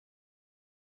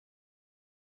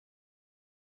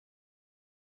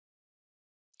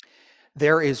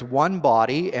There is one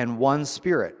body and one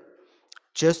Spirit,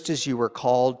 just as you were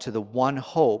called to the one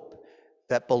hope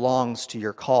that belongs to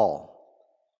your call.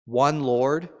 One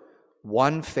Lord,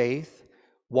 one faith,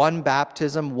 one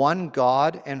baptism, one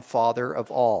God and Father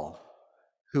of all,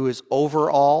 who is over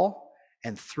all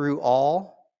and through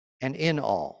all and in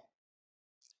all.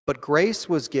 But grace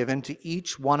was given to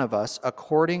each one of us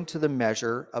according to the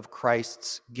measure of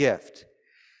Christ's gift.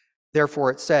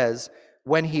 Therefore it says,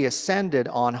 when he ascended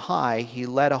on high, he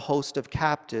led a host of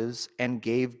captives and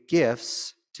gave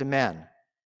gifts to men.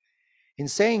 In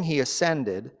saying he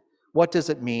ascended, what does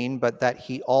it mean but that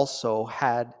he also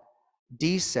had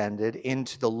descended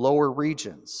into the lower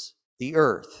regions, the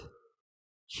earth?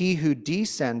 He who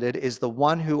descended is the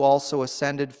one who also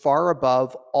ascended far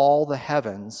above all the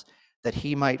heavens, that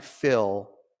he might fill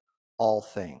all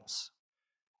things.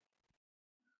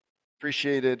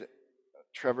 Appreciated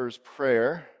Trevor's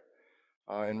prayer,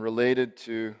 and related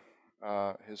to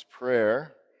his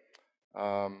prayer,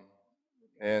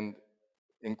 and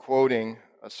in quoting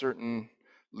a certain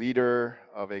leader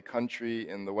of a country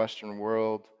in the Western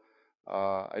world,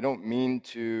 I don't mean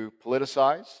to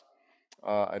politicize.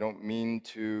 I don't mean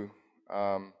to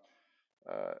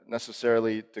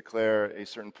necessarily declare a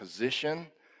certain position.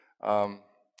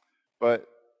 But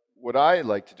what I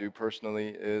like to do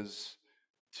personally is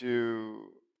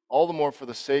to, all the more for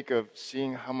the sake of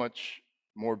seeing how much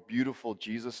more beautiful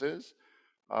Jesus is,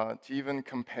 to even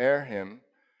compare him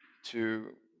to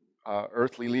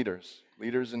earthly leaders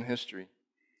in history.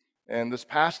 And this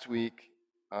past week,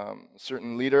 a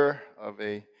certain leader of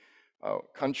a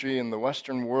country in the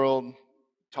Western world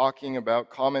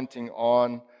commenting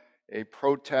on a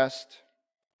protest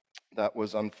that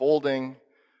was unfolding,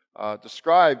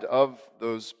 described of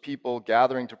those people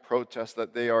gathering to protest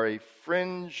that they are a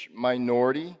fringe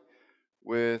minority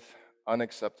with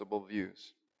unacceptable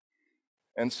views.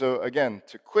 And so, again,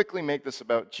 to quickly make this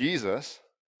about Jesus,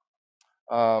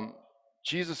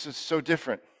 Jesus is so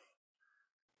different.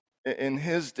 In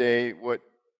his day, what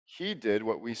he did,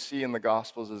 what we see in the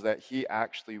Gospels, is that he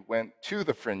actually went to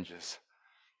the fringes.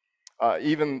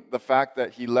 Even the fact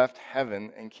that he left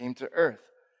heaven and came to earth,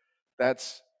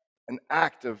 that's an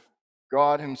act of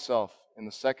God himself in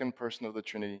the second person of the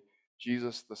Trinity,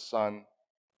 Jesus the Son,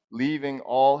 leaving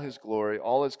all his glory,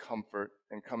 all his comfort,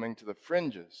 and coming to the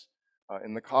fringes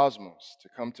in the cosmos, to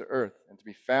come to earth and to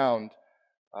be found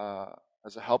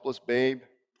as a helpless babe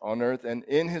on earth. And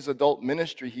in his adult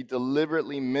ministry, he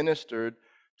deliberately ministered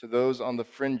to those on the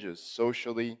fringes,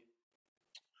 socially,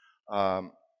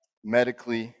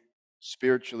 medically,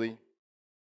 spiritually.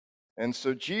 And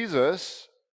so Jesus,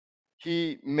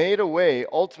 he made a way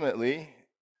ultimately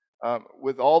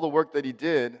with all the work that he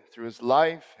did through his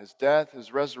life, his death,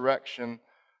 his resurrection.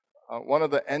 One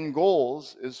of the end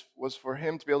goals was for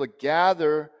him to be able to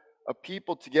gather a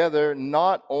people together,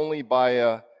 not only by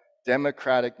a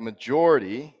democratic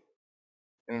majority.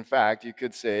 In fact, you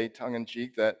could say,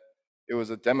 tongue-in-cheek, that it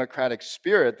was a democratic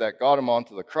spirit that got him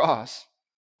onto the cross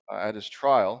at his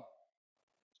trial.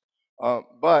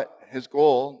 But his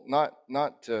goal,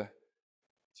 not to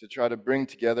try to bring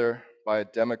together by a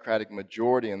democratic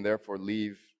majority and therefore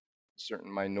leave a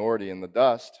certain minority in the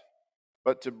dust,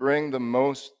 but to bring the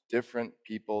most different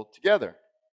people together.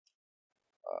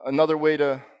 Another way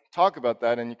to talk about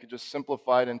that, and you could just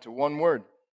simplify it into one word: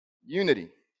 unity.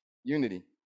 Unity.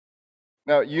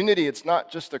 Now, unity, it's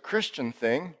not just a Christian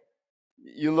thing.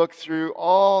 You look through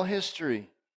all history,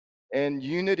 and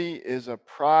unity is a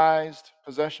prized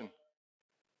possession.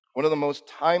 One of the most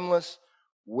timeless,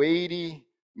 weighty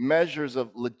measures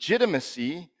of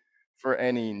legitimacy for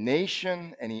any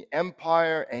nation, any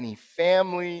empire, any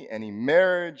family, any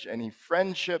marriage, any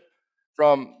friendship,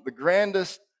 from the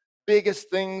grandest, biggest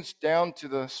things down to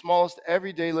the smallest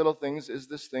everyday little things, is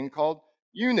this thing called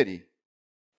unity.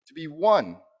 To be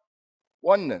one,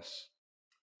 oneness.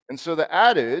 And so the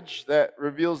adage that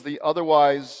reveals the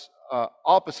otherwise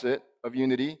opposite of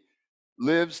unity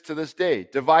lives to this day: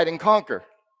 divide and conquer,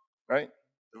 right?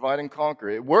 Divide and conquer.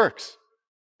 It works.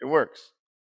 It works.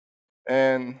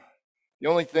 And the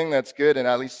only thing that's good, and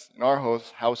at least in our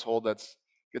household that's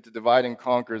good to divide and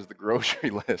conquer, is the grocery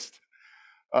list.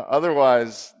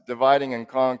 Otherwise, dividing and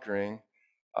conquering,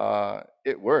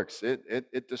 it works.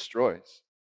 It destroys.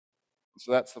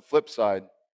 So that's the flip side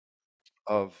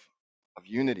of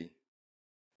unity.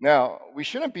 Now, we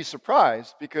shouldn't be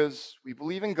surprised, because we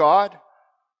believe in God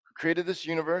who created this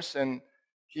universe, and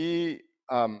he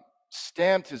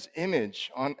stamped his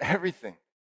image on everything.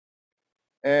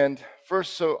 And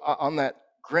first, so on that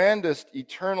grandest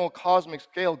eternal cosmic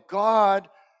scale, God,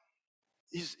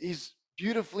 he's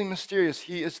beautifully mysterious.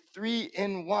 He is three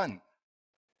in one.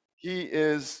 He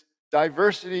is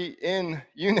diversity in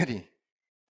unity.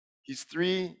 He's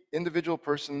three individual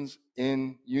persons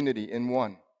in unity, in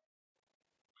one.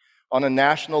 On a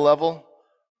national level,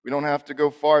 we don't have to go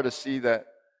far to see that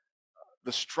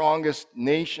the strongest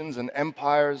nations and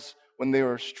empires, when they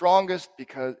were strongest,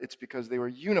 because they were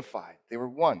unified, they were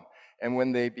one. And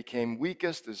when they became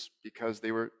weakest, is because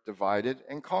they were divided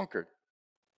and conquered.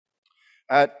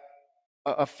 At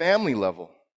a family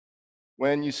level,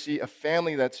 when you see a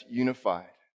family that's unified,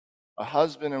 a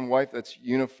husband and wife that's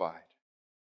unified,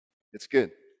 it's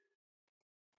good.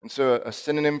 And so a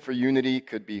synonym for unity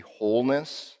could be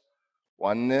wholeness,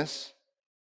 oneness.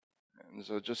 And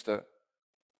so just to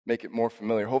make it more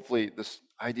familiar, hopefully this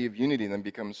idea of unity then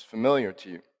becomes familiar to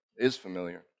you, is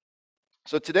familiar.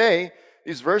 So today,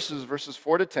 these verses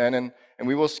 4 to 10, and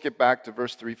we will skip back to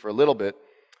verse 3 for a little bit.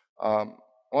 I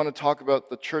want to talk about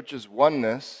the church's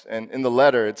oneness, and in the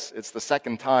letter, it's the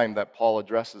second time that Paul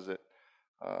addresses it.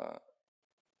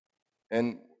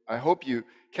 And I hope you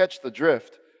catch the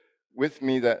drift with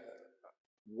me that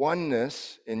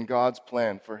oneness in God's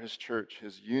plan for his church,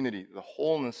 his unity, the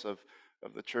wholeness of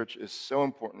the church is so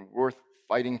important, worth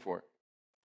fighting for.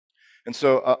 And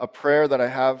so a prayer that I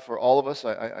have for all of us,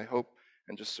 I hope,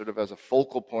 and just sort of as a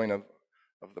focal point of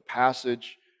the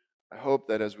passage, I hope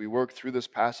that as we work through this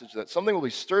passage, that something will be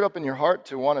stirred up in your heart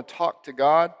to want to talk to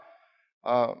God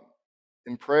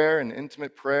in prayer, in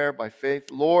intimate prayer by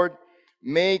faith. Lord,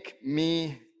 make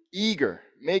me eager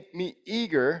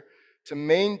to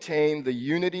maintain the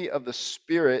unity of the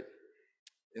Spirit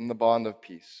in the bond of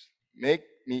peace. Make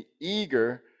me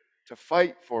eager to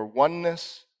fight for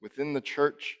oneness within the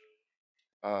church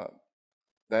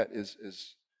that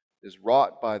is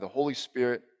wrought by the Holy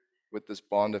Spirit with this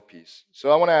bond of peace.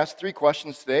 So I want to ask 3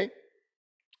 questions today.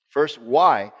 First,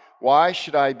 why? Why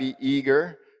should I be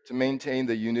eager to maintain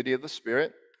the unity of the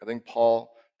Spirit? I think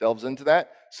Paul delves into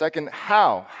that. Second,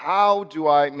 how? How do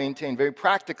I maintain very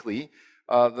practically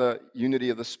the unity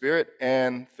of the Spirit?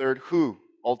 And third, who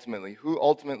ultimately? Who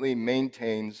ultimately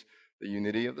maintains the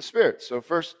unity of the Spirit? So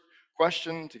first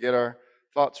question, to get our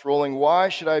thoughts rolling, why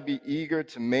should I be eager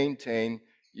to maintain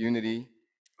unity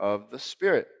of the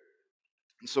Spirit?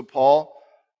 And so Paul,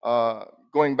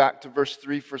 going back to verse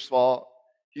 3, first of all,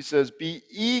 he says, be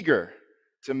eager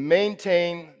to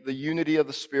maintain the unity of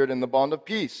the Spirit in the bond of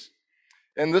peace.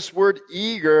 And this word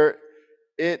eager,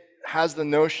 it has the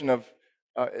notion of,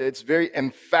 it's very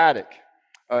emphatic.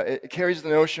 It carries the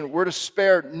notion, we're to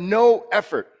spare no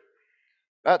effort.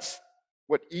 That's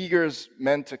what eager is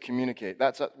meant to communicate.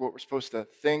 That's what we're supposed to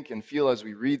think and feel as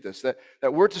we read this,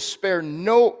 that we're to spare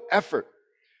no effort,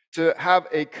 to have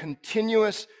a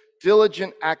continuous,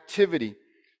 diligent activity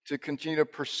to continue to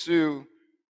pursue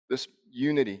this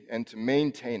unity and to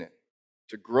maintain it,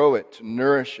 to grow it, to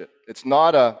nourish it. It's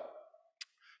not a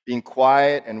being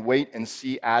quiet and wait and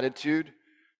see attitude,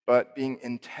 but being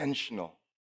intentional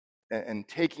and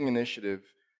taking initiative.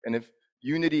 And if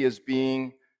unity is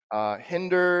being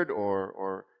hindered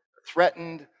or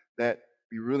threatened, that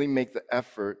we really make the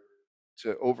effort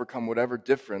to overcome whatever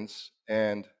difference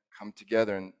and come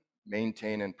together and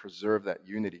maintain and preserve that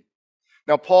unity.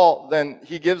 Now, Paul, then,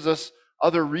 he gives us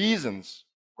other reasons.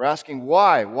 We're asking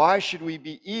why. Why should we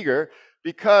be eager?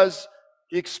 Because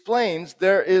he explains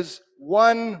there is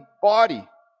one body.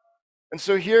 And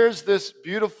so here's this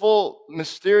beautiful,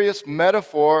 mysterious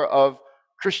metaphor of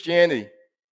Christianity,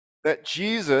 that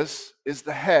Jesus is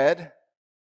the head,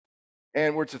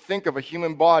 and we're to think of a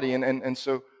human body, and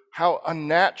so how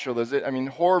unnatural is it? I mean,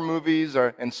 horror movies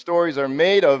and stories are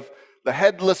made of the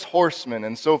headless horseman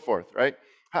and so forth, right?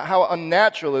 How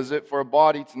unnatural is it for a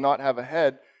body to not have a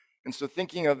head? And so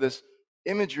thinking of this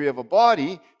imagery of a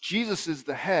body, Jesus is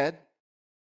the head.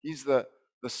 He's the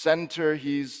center.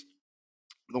 He's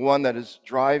the one that is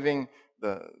driving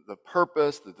the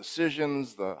purpose, the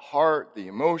decisions, the heart, the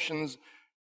emotions.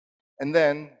 And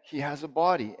then he has a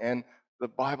body. And the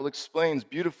Bible explains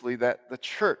beautifully that the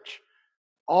church,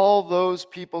 all those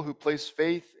people who place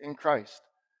faith in Christ,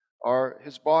 are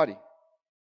his body.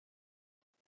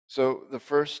 So the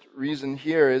first reason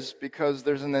here is because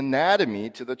there's an anatomy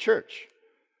to the church.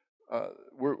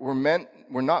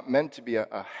 We're not meant to be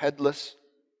a headless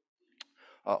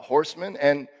horseman,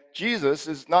 and Jesus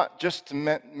is not just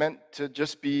meant to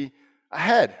just be a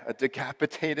head, a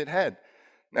decapitated head.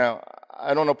 Now,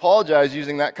 I don't apologize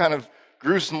using that kind of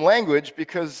gruesome language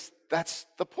because that's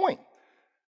the point.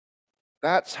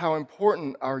 That's how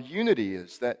important our unity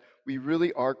is, that we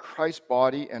really are Christ's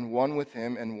body and one with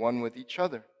him and one with each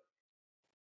other.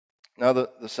 Now, the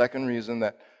second reason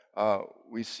that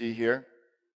we see here,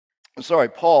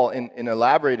 Paul, in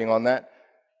elaborating on that,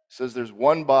 says there's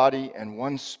one body and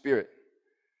one spirit,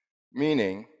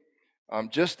 meaning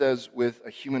Just as with a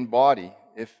human body,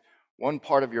 if one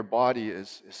part of your body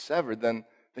is severed, then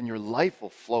your life will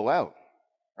flow out,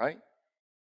 right?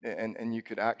 And you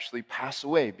could actually pass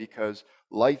away because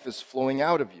life is flowing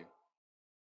out of you.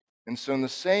 And so in the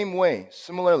same way,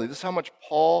 similarly, this is how much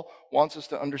Paul wants us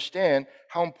to understand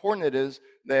how important it is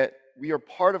that we are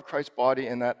part of Christ's body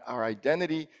and that our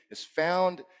identity is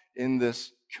found in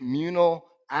this communal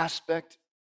aspect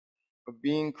of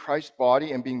being Christ's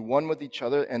body and being one with each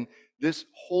other. And this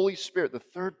Holy Spirit, the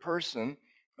third person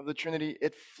of the Trinity,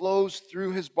 it flows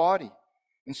through his body.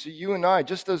 And so you and I,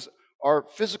 just as our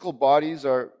physical bodies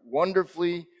are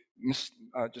wonderfully,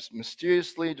 just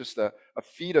mysteriously, just a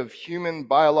feat of human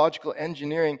biological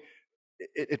engineering,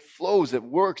 it flows, it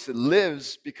works, it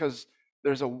lives because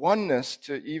there's a oneness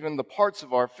to even the parts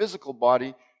of our physical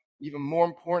body. Even more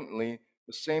importantly,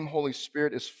 the same Holy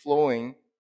Spirit is flowing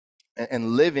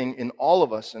and living in all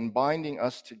of us and binding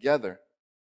us together.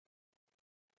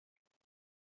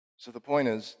 So the point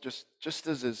is, just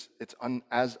as it's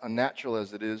as unnatural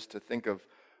as it is to think of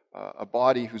a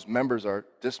body whose members are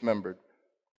dismembered,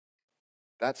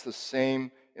 that's the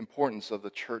same importance of the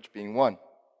church being one.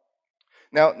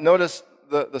 Now, notice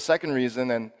the second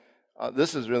reason, and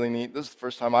this is really neat. This is the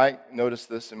first time I noticed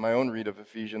this in my own read of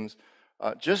Ephesians.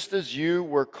 Just as you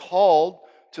were called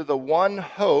to the one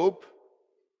hope,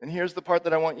 and here's the part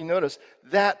that I want you to notice,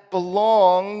 that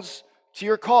belongs to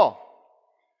your call.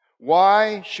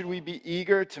 Why should we be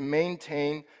eager to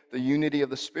maintain the unity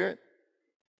of the Spirit?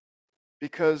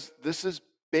 Because this is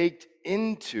baked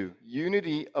into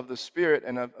unity of the Spirit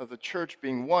and of the church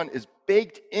being one is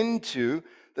baked into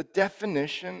the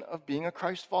definition of being a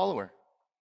Christ follower.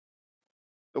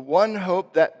 The one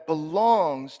hope that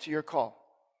belongs to your call.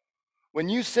 When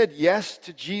you said yes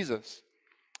to Jesus,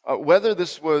 whether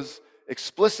this was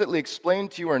explicitly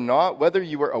explained to you or not, whether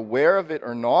you were aware of it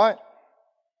or not,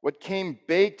 what came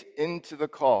baked into the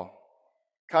call,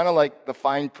 kind of like the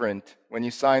fine print when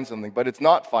you sign something, but it's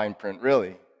not fine print,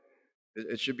 really.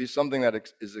 It should be something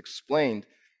that is explained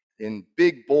in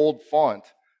big, bold font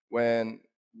when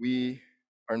we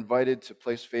are invited to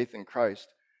place faith in Christ,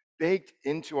 baked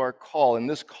into our call. And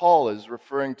this call is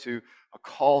referring to a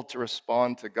call to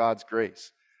respond to God's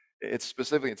grace.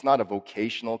 It's not a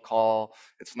vocational call.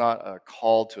 It's not a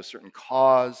call to a certain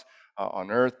cause on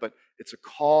earth, but it's a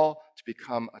call to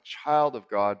become a child of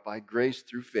God by grace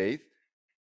through faith.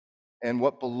 And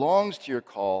what belongs to your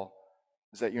call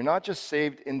is that you're not just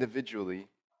saved individually,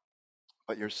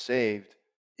 but you're saved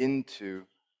into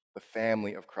the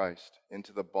family of Christ,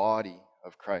 into the body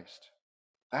of Christ.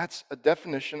 That's a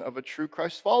definition of a true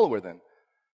Christ follower, then.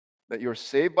 That you're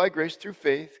saved by grace through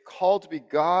faith, called to be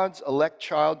God's elect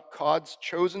child, God's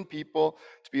chosen people,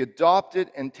 to be adopted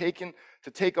and taken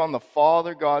to take on the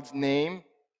Father God's name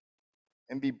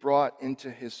and be brought into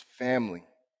his family.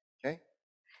 Okay?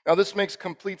 Now this makes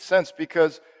complete sense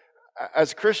because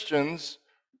as Christians,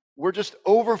 we're just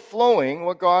overflowing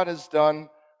what God has done,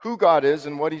 who God is,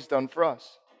 and what he's done for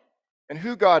us. And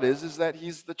who God is that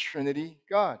he's the Trinity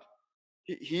God.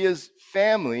 He is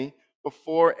family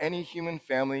before any human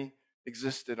family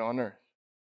existed on earth.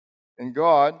 And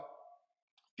God,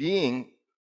 being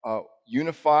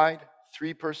unified,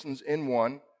 three persons in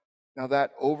one, now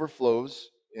that overflows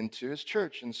into his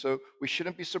church. And so we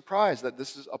shouldn't be surprised that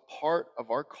this is a part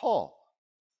of our call.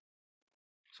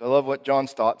 So I love what John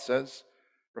Stott says,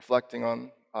 reflecting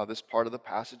on this part of the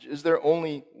passage. Is there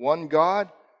only one God?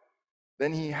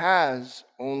 Then he has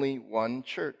only one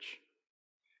church.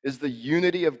 Is the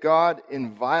unity of God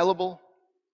inviolable?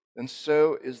 Then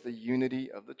so is the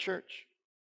unity of the church.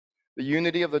 The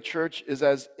unity of the church is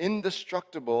as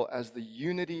indestructible as the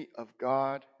unity of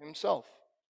God himself.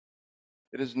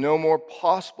 It is no more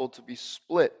possible to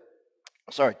split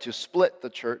the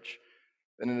church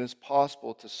than it is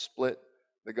possible to split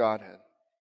the Godhead.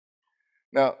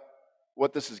 Now,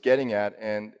 what this is getting at,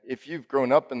 and if you've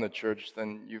grown up in the church,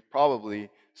 then you've probably,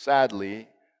 sadly,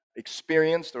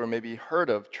 experienced or maybe heard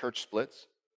of church splits.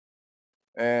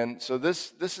 And so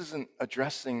this isn't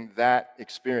addressing that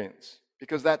experience,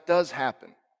 because that does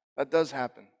happen. That does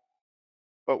happen.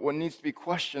 But what needs to be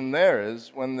questioned there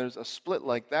is when there's a split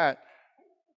like that,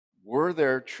 were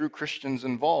there true Christians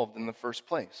involved in the first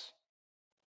place?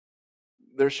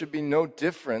 There should be no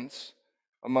difference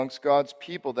amongst God's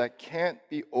people that can't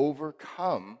be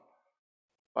overcome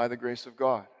by the grace of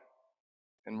God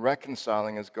and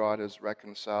reconciling as God has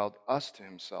reconciled us to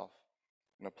himself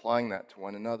and applying that to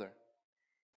one another.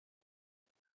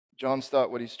 John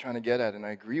Stott, what he's trying to get at, and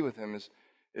I agree with him,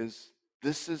 is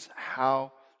this is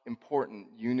how important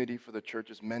unity for the church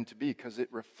is meant to be, because it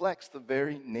reflects the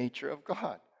very nature of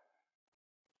God.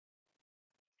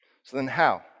 So then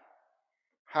how?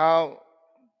 How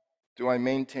do I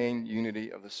maintain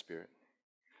unity of the Spirit?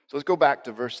 So let's go back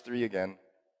to verse 3 again.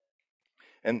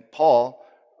 And Paul,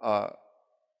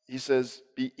 he says,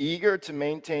 be eager to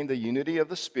maintain the unity of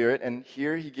the Spirit. And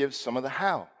here he gives some of the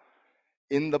how.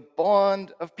 In the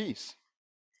bond of peace.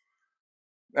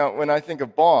 Now, when I think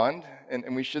of bond,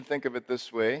 and we should think of it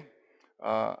this way,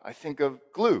 I think of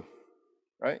glue,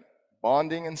 right?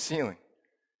 Bonding and sealing.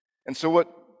 And so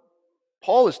what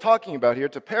Paul is talking about here,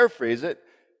 to paraphrase it,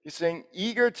 he's saying,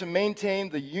 eager to maintain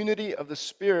the unity of the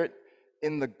Spirit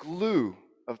in the glue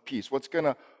of peace. What's going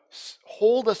to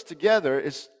hold us together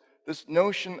is this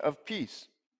notion of peace.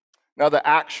 Now, the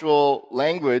actual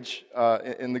language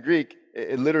in the Greek,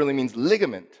 it literally means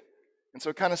ligament. And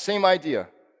so kind of same idea.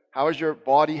 How is your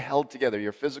body held together,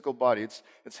 your physical body?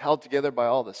 It's held together by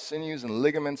all the sinews and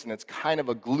ligaments, and it's kind of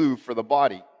a glue for the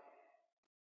body.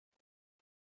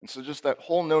 And so just that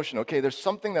whole notion, okay, there's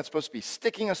something that's supposed to be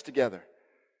sticking us together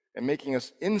and making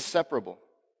us inseparable.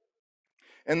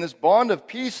 And this bond of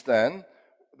peace then,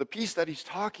 the peace that he's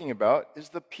talking about, is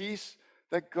the peace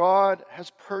that God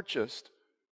has purchased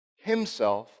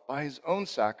himself by his own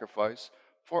sacrifice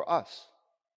for us.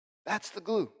 That's the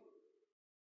glue.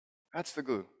 That's the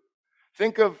glue.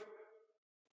 Think of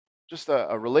just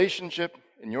a relationship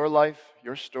in your life,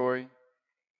 your story,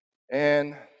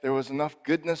 and there was enough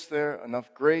goodness there,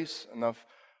 enough grace, enough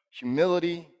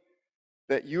humility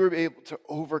that you were able to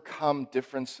overcome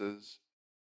differences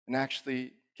and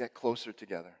actually get closer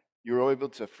together. You were able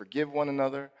to forgive one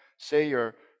another, say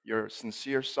your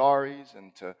sincere sorries,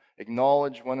 and to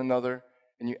acknowledge one another,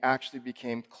 and you actually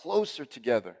became closer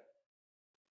together.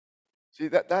 See,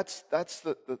 that's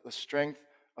the strength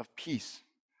of peace.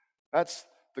 That's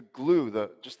the glue,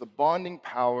 just the bonding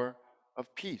power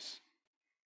of peace.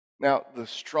 Now, the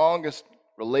strongest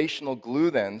relational glue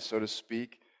then, so to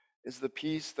speak, is the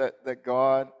peace that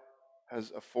God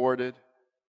has afforded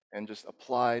and just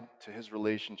applied to his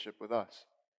relationship with us.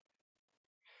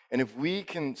 And if we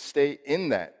can stay in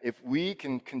that, if we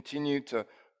can continue to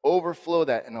overflow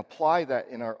that and apply that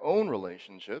in our own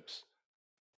relationships,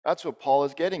 that's what Paul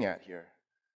is getting at here.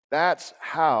 That's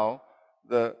how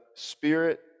the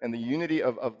Spirit and the unity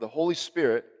of the Holy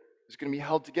Spirit is going to be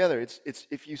held together. It's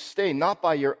if you stay not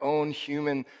by your own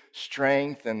human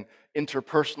strength and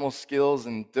interpersonal skills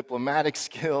and diplomatic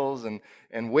skills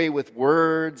and way with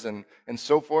words and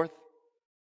so forth,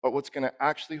 but what's going to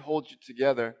actually hold you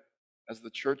together as the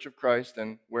church of Christ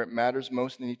and where it matters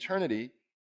most in eternity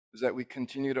is that we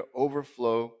continue to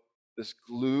overflow this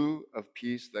glue of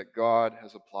peace that God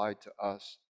has applied to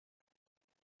us.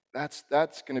 That's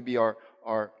going to be our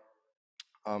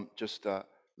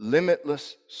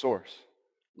limitless source,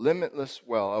 limitless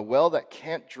well, a well that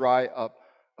can't dry up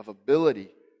of ability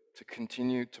to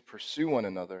continue to pursue one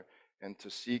another and to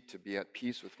seek to be at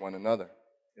peace with one another.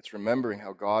 It's remembering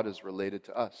how God is related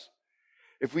to us.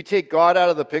 If we take God out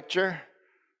of the picture,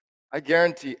 I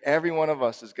guarantee every one of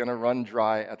us is going to run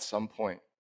dry at some point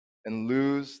and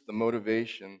lose the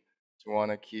motivation to want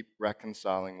to keep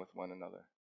reconciling with one another.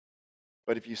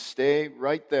 But if you stay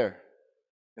right there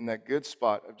in that good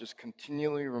spot of just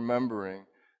continually remembering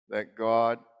that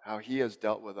God, how he has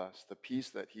dealt with us, the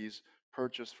peace that he's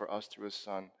purchased for us through his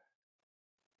Son,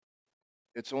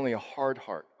 it's only a hard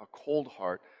heart, a cold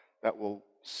heart that will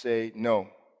say, no,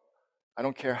 I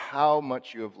don't care how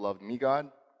much you have loved me, God,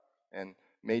 and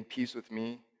made peace with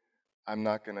me, I'm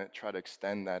not going to try to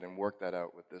extend that and work that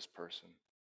out with this person.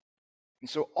 And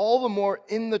so all the more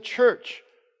in the church,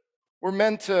 we're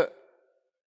meant to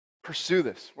pursue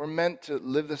this. We're meant to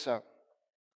live this out.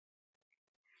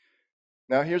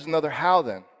 Now here's another how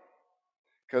then,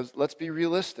 because let's be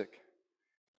realistic.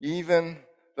 Even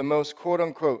the most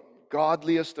quote-unquote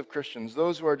godliest of Christians,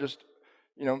 those who are just,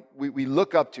 we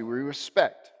look up to, we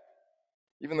respect,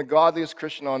 even the godliest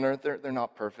Christian on earth, they're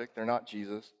not perfect, they're not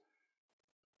Jesus.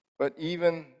 But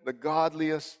even the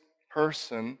godliest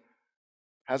person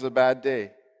has a bad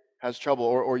day, has trouble,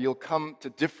 or you'll come to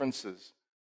differences.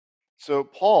 So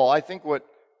Paul, I think what,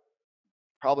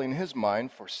 probably in his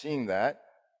mind, foreseeing that,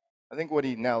 I think what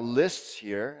he now lists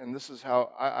here, and this is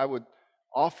how I would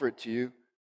offer it to you,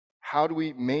 how do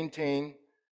we maintain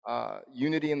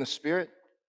unity in the Spirit,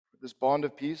 this bond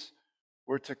of peace?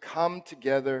 We're to come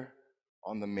together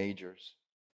on the majors.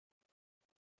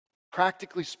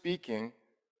 Practically speaking,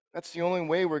 that's the only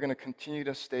way we're going to continue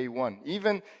to stay one.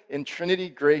 Even in Trinity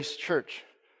Grace Church,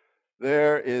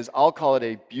 there is, I'll call it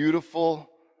a beautiful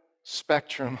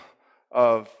spectrum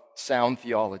of sound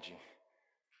theology,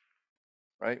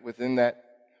 right? Within that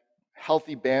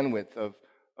healthy bandwidth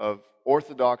of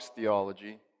orthodox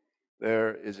theology,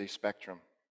 there is a spectrum.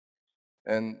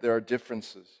 And there are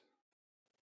differences.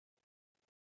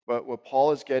 But what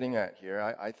Paul is getting at here,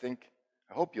 I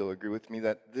hope you'll agree with me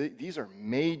that these are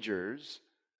majors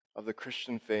of the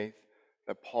Christian faith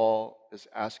that Paul is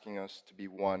asking us to be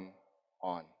one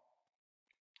on.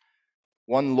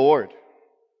 One Lord.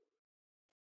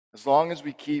 As long as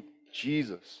we keep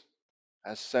Jesus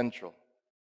as central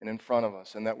and in front of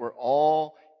us, and that we're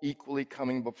all equally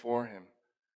coming before him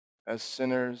as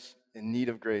sinners in need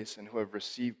of grace and who have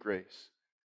received grace.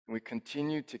 And we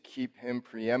continue to keep him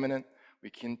preeminent. We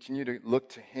continue to look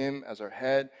to him as our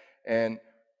head and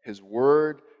his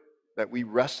word that we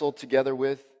wrestle together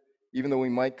with, even though we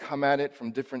might come at it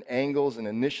from different angles and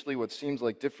initially what seems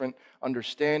like different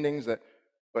understandings,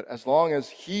 but as long as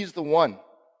he's the one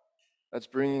that's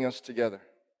bringing us together.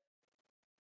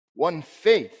 One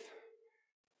faith.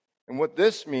 And what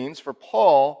this means for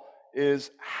Paul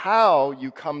is how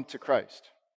you come to Christ.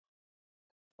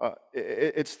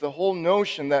 It's the whole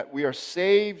notion that we are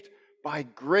saved by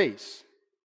grace.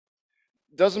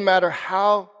 Doesn't matter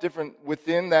how different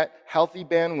within that healthy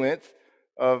bandwidth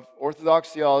of Orthodox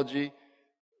theology.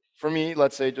 For me,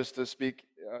 let's say, just to speak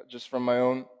just from my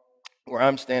own, where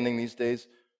I'm standing these days,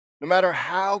 no matter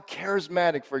how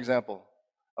charismatic, for example,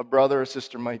 a brother or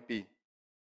sister might be,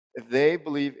 if they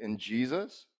believe in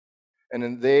Jesus and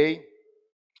then they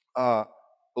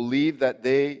believe that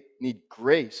they need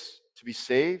grace to be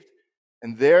saved,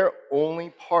 and their only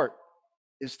part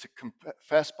is to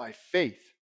confess by faith,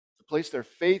 to place their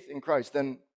faith in Christ,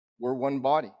 then we're one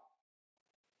body.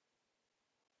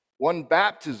 One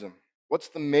baptism. What's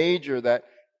the major that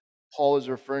Paul is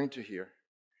referring to here?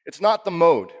 It's not the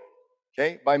mode.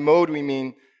 Okay? By mode we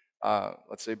mean,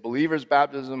 let's say, believer's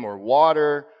baptism or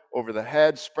water over the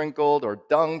head sprinkled or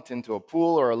dunked into a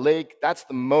pool or a lake. That's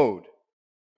the mode.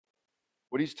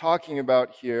 What he's talking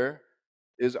about here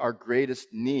is our greatest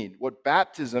need. What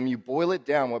baptism, you boil it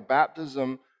down, what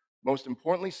baptism most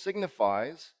importantly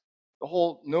signifies, the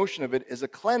whole notion of it is a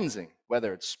cleansing,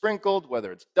 whether it's sprinkled,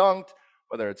 whether it's dunked,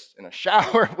 whether it's in a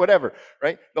shower, whatever,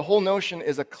 right? The whole notion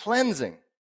is a cleansing.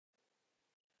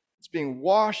 It's being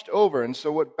washed over. And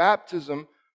so what baptism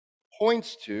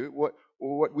points to,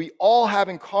 what we all have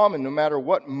in common, no matter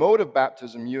what mode of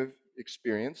baptism you've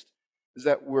experienced, is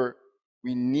that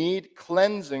we need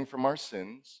cleansing from our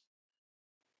sins,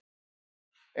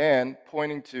 and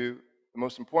pointing to the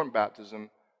most important baptism,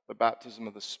 the baptism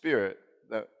of the Spirit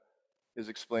that is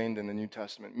explained in the New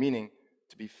Testament, meaning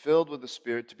to be filled with the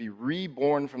Spirit, to be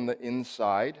reborn from the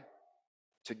inside,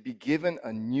 to be given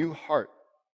a new heart.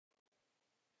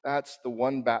 That's the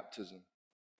one baptism.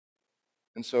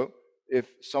 And so,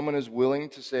 if someone is willing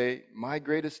to say, my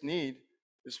greatest need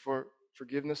is for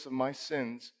forgiveness of my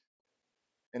sins,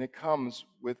 and it comes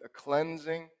with a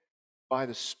cleansing by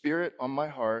the Spirit on my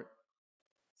heart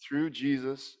through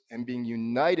Jesus and being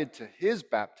united to his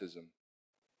baptism,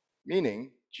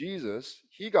 meaning Jesus,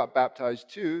 he got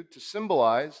baptized too to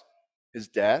symbolize his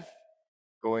death,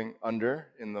 going under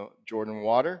in the Jordan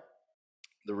water,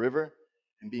 the river,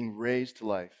 and being raised to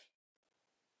life.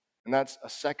 And that's a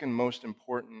second most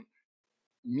important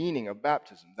meaning of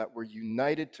baptism, that we're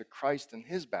united to Christ in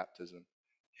his baptism,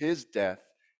 his death,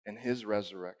 and his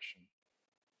resurrection.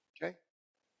 Okay?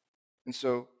 And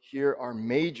so here are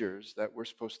majors that we're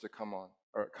supposed to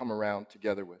come around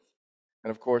together with.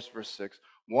 And of course, verse 6,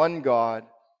 one God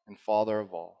and Father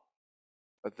of all.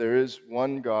 But there is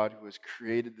one God who has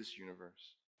created this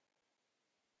universe.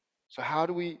 So how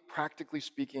do we, practically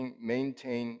speaking,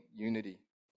 maintain unity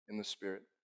in the Spirit?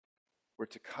 We're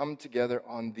to come together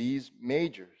on these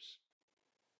majors.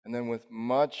 And then with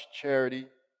much charity,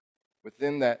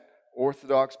 within that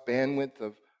orthodox bandwidth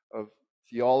of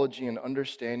theology and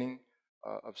understanding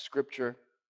of Scripture,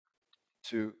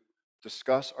 to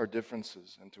discuss our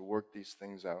differences and to work these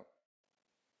things out.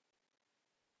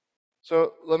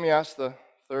 So let me ask the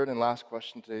third and last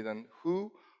question today then.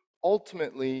 Who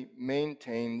ultimately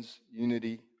maintains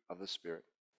unity of the Spirit?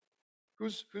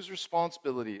 Whose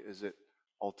responsibility is it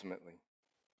ultimately?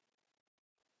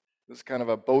 This is kind of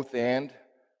a both and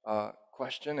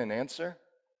question and answer.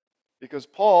 Because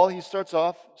Paul, he starts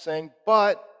off saying,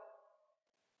 but,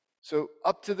 so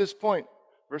up to this point,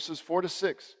 verses 4 to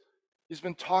 6, he's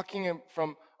been talking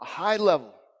from a high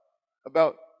level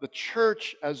about the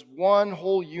church as one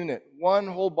whole unit, one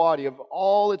whole body of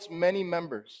all its many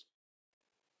members.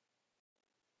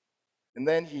 And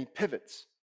then he pivots.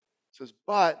 He says,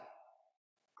 but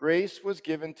grace was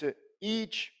given to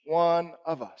each one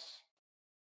of us.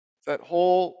 It's that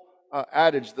whole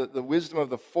adage, the wisdom of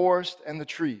the forest and the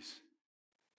trees.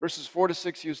 Verses 4 to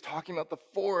 6, he was talking about the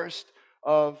forest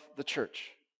of the church.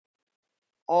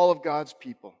 All of God's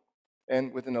people.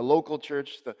 And within a local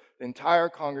church, the entire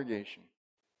congregation.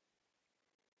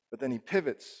 But then he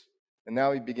pivots, and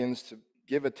now he begins to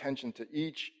give attention to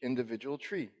each individual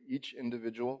tree, each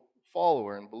individual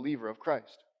follower and believer of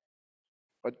Christ.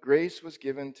 But grace was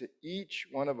given to each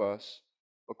one of us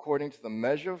according to the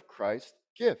measure of Christ's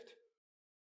gift.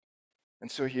 And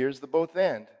so here's the both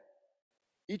and.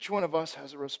 Each one of us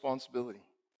has a responsibility.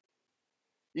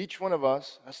 Each one of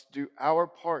us has to do our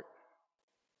part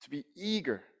to be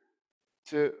eager,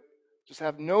 to just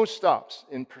have no stops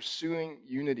in pursuing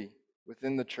unity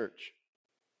within the church,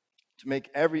 to make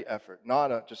every effort,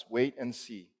 not a just wait and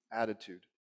see attitude.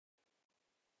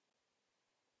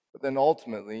 But then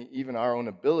ultimately, even our own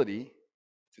ability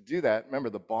to do that, remember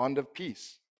the bond of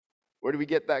peace. Where do we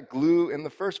get that glue in the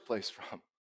first place from?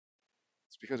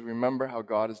 It's because we remember how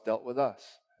God has dealt with us,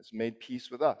 has made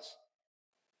peace with us.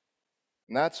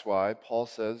 And that's why Paul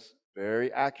says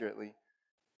very accurately,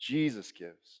 Jesus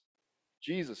gives.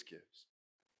 Jesus gives.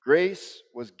 Grace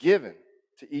was given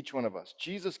to each one of us.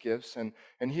 Jesus gives,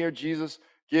 and here Jesus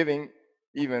giving,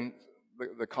 even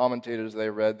the commentators they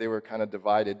read, they were kind of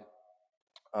divided.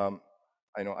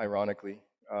 I know, ironically,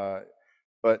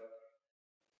 but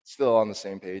still on the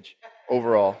same page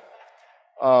overall.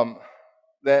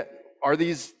 That are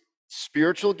these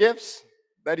spiritual gifts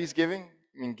that he's giving?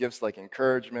 I mean, gifts like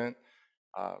encouragement,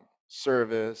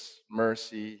 service,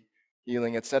 mercy,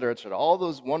 healing, etc., etc. All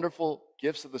those wonderful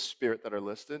gifts of the Spirit that are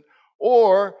listed.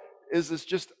 Or is this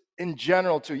just in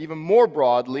general, too, even more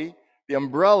broadly, the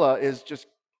umbrella is just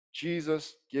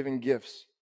Jesus giving gifts,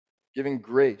 giving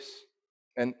grace.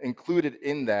 And included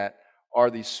in that are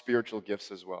these spiritual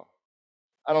gifts as well.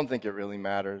 I don't think it really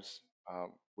matters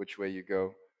which way you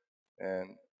go.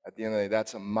 And at the end of the day,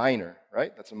 that's a minor,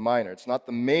 right? That's a minor. It's not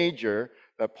the major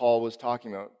that Paul was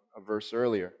talking about a verse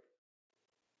earlier.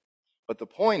 But the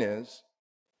point is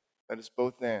that it's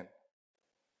both and.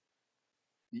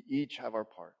 We each have our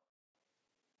part.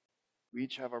 We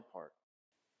each have our part.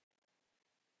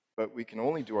 But we can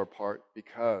only do our part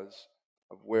because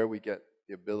of where we get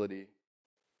the ability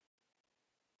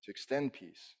to extend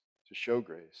peace, to show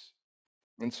grace.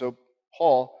 And so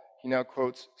Paul, he now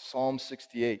quotes Psalm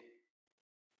 68.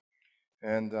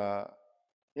 And, I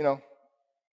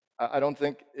don't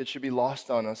think it should be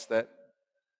lost on us that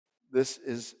this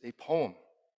is a poem.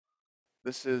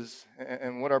 This is,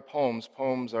 and what are poems?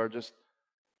 Poems are just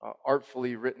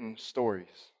artfully written stories.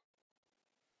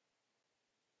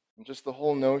 And just the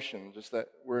whole notion, just that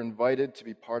we're invited to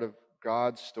be part of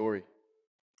God's story,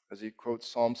 as he quotes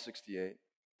Psalm 68.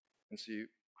 And so he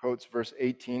quotes verse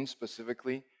 18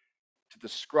 specifically to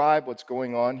describe what's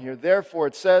going on here. Therefore,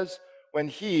 it says, when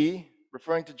he,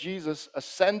 referring to Jesus,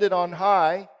 ascended on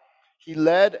high, he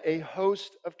led a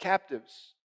host of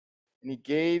captives, and he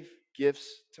gave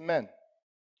gifts to men.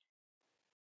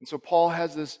 And so Paul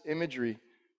has this imagery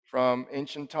from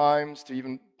ancient times to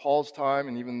even Paul's time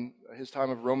and even his time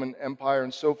of Roman Empire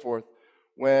and so forth,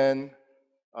 when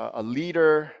a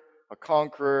leader, a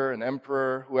conqueror, an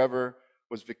emperor, whoever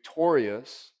was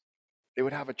victorious, they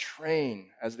would have a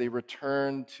train as they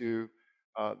returned to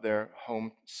their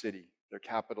home city, their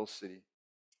capital city.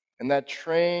 And that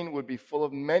train would be full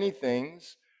of many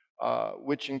things,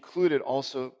 which included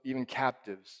also even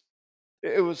captives.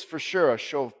 It was for sure a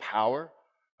show of power,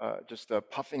 just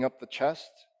puffing up the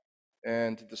chest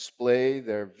and to display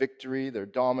their victory, their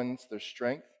dominance, their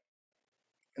strength.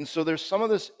 And so there's some of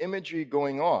this imagery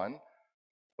going on,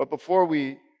 but before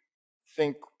we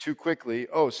think too quickly,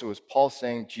 so is Paul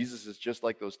saying Jesus is just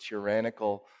like those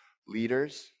tyrannical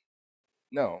leaders?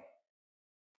 No.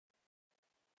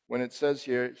 When it says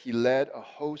here, he led a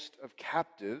host of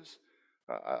captives,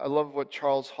 I love what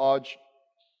Charles Hodge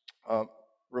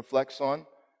reflects on,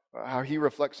 how he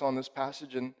reflects on this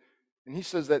passage. And he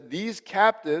says that these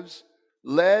captives,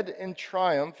 led in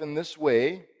triumph in this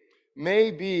way,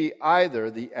 may be either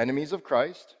the enemies of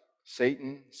Christ,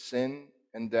 Satan, sin,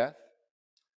 and death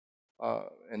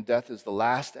is the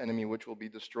last enemy which will be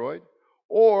destroyed,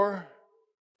 or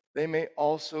they may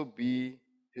also be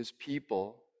his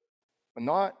people, but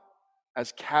not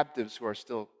as captives who are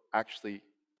still actually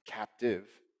captive,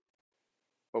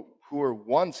 but who were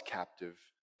once captive,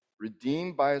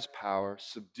 redeemed by his power,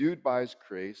 subdued by his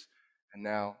grace, and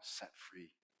now set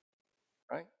free.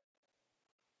 Right?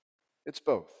 It's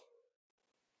both.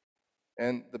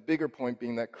 And the bigger point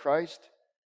being that Christ,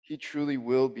 he truly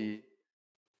will be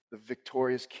the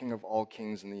victorious King of all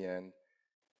kings in the end.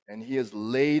 And he is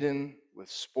laden with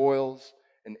spoils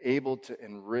and able to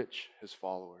enrich his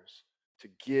followers, to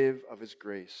give of his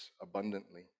grace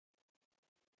abundantly.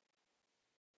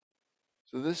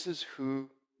 So this is who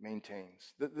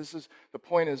maintains. This is the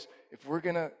point is, if we're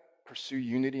going to pursue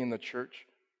unity in the church,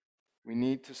 We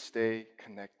need to stay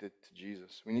connected to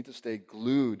Jesus. We need to stay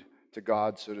glued to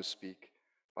God, so to speak,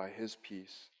 by His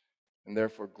peace, and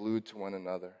therefore glued to one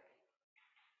another.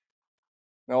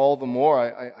 Now, all the more,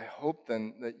 I hope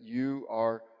then that you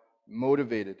are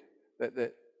motivated, that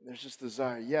there's just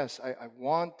desire. Yes, I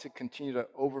want to continue to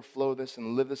overflow this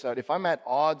and live this out. If I'm at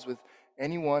odds with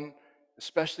anyone,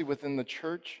 especially within the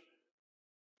church,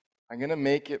 I'm going to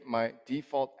make it my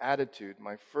default attitude,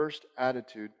 my first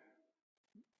attitude,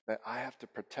 that I have to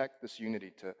protect this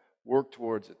unity, to work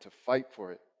towards it, to fight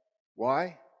for it.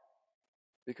 Why?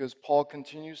 Because Paul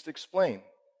continues to explain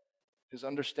his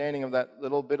understanding of that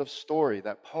little bit of story,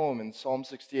 that poem in Psalm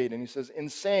 68. And he says, in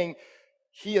saying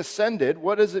he ascended,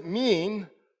 what does it mean?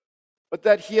 But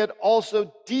that he had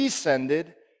also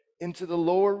descended into the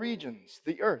lower regions,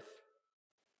 the earth.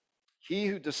 He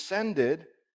who descended,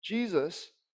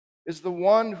 Jesus, is the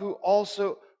one who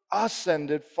also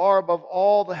ascended far above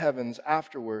all the heavens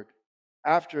afterward,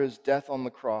 after his death on the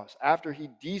cross, after he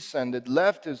descended,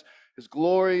 left his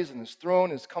glories and his throne,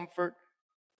 his comfort,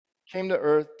 came to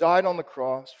earth, died on the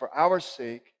cross for our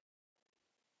sake,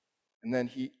 and then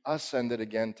he ascended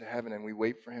again to heaven, and we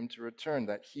wait for him to return,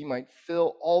 that he might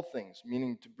fill all things,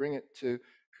 meaning to bring it to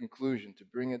conclusion, to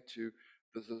bring it to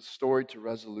the story to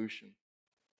resolution.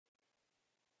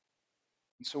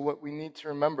 And so what we need to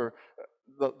remember,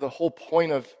 the whole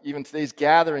point of even today's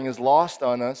gathering is lost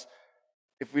on us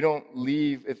if we don't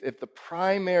leave, if the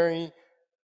primary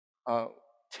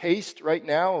taste right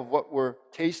now of what we're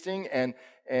tasting and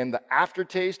the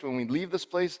aftertaste when we leave this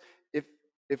place,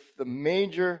 if the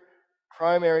major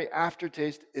primary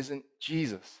aftertaste isn't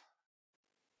Jesus.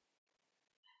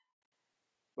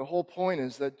 The whole point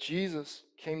is that Jesus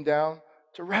came down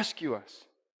to rescue us.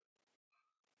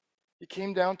 He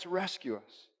came down to rescue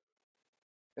us.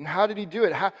 And how did he do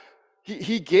it?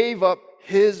 He gave up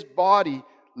his body,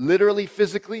 literally,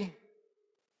 physically,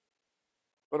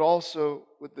 but also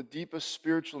with the deepest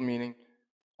spiritual meaning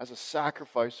as a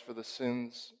sacrifice for the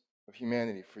sins of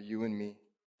humanity, for you and me.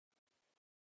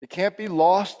 It can't be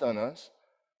lost on us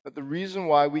that the reason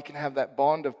why we can have that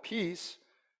bond of peace,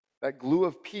 that glue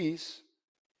of peace,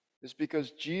 is because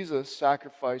Jesus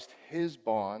sacrificed his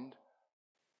bond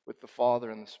with the Father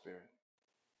and the Spirit.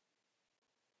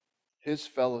 His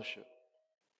fellowship,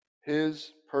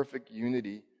 his perfect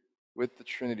unity with the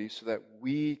Trinity so that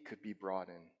we could be brought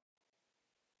in.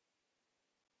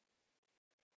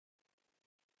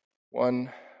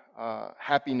 One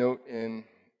happy note in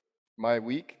my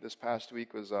week, this past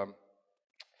week, was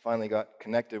finally got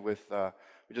connected with,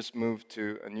 we just moved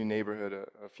to a new neighborhood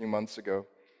a few months ago,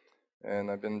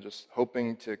 and I've been just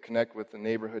hoping to connect with the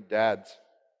neighborhood dads,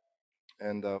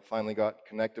 and finally got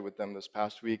connected with them this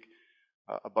past week.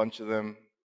 A bunch of them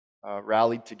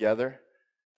rallied together,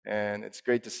 and it's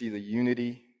great to see the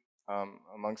unity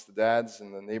amongst the dads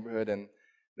in the neighborhood, and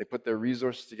they put their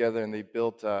resources together and they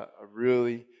built a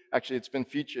really, actually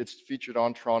it's featured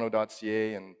on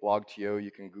toronto.ca and blog.to,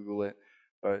 you can Google it,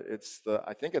 but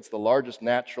I think it's the largest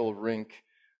natural rink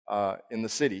in the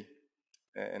city,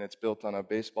 and it's built on a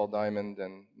baseball diamond,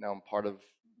 and now I'm part of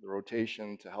the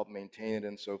rotation to help maintain it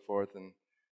and so forth,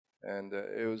 and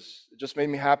it just made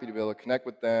me happy to be able to connect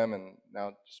with them and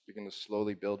now just begin to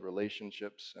slowly build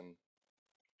relationships.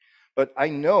 But I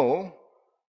know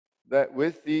that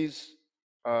with these,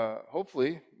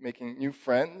 hopefully making new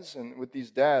friends and with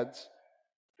these dads,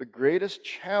 the greatest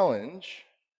challenge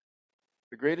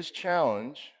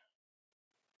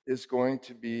is going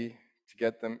to be to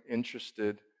get them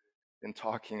interested in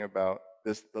talking about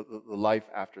the life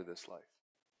after this life.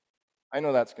 I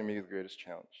know that's going to be the greatest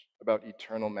challenge, about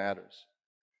eternal matters.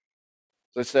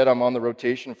 As I said, I'm on the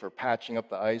rotation for patching up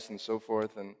the ice and so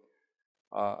forth,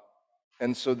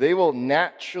 and so they will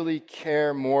naturally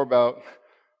care more about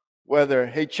whether,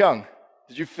 hey Chung,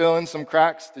 did you fill in some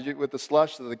cracks with the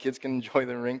slush so the kids can enjoy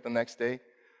the rink the next day?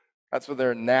 That's what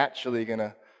they're naturally going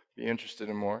to be interested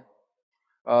in more.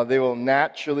 They will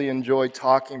naturally enjoy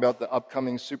talking about the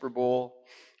upcoming Super Bowl,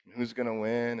 and who's going to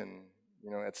win, and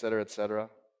et cetera, et cetera.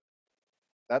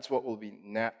 That's what will be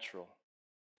natural.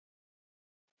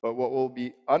 But what will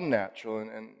be unnatural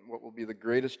and what will be the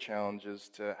greatest challenge is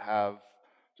to have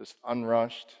just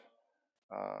unrushed,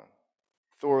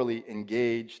 thoroughly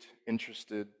engaged,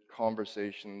 interested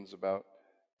conversations about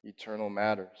eternal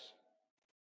matters.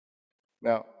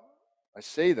 Now, I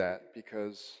say that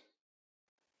because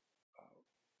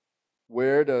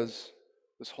where does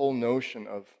this whole notion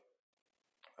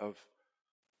of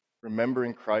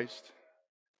remembering Christ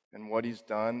and what he's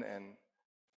done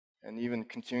and even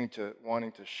continuing to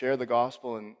wanting to share the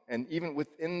gospel and even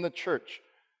within the church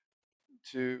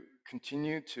to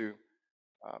continue to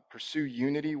pursue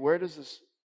unity, where does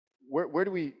where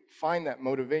do we find that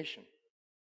motivation?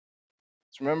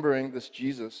 It's remembering this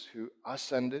Jesus who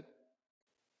ascended.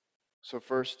 So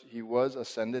first he was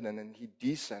ascended and then he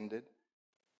descended.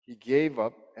 He gave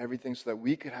up everything so that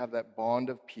we could have that bond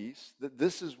of peace.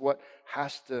 This is what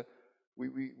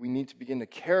we need to begin to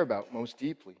care about most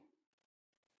deeply.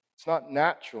 It's not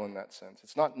natural in that sense.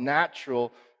 It's not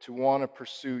natural to want to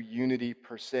pursue unity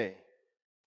per se.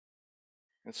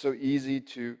 It's so easy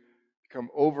to become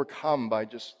overcome by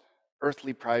just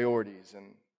earthly priorities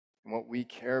and what we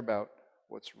care about,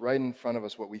 what's right in front of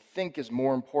us, what we think is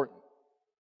more important.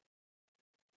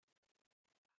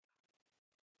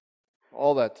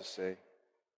 All that to say,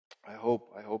 I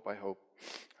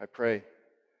pray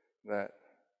that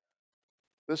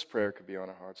this prayer could be on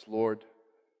our hearts. Lord,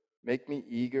 make me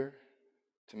eager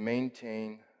to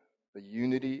maintain the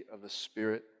unity of the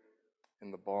Spirit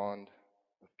in the bond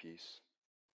of peace.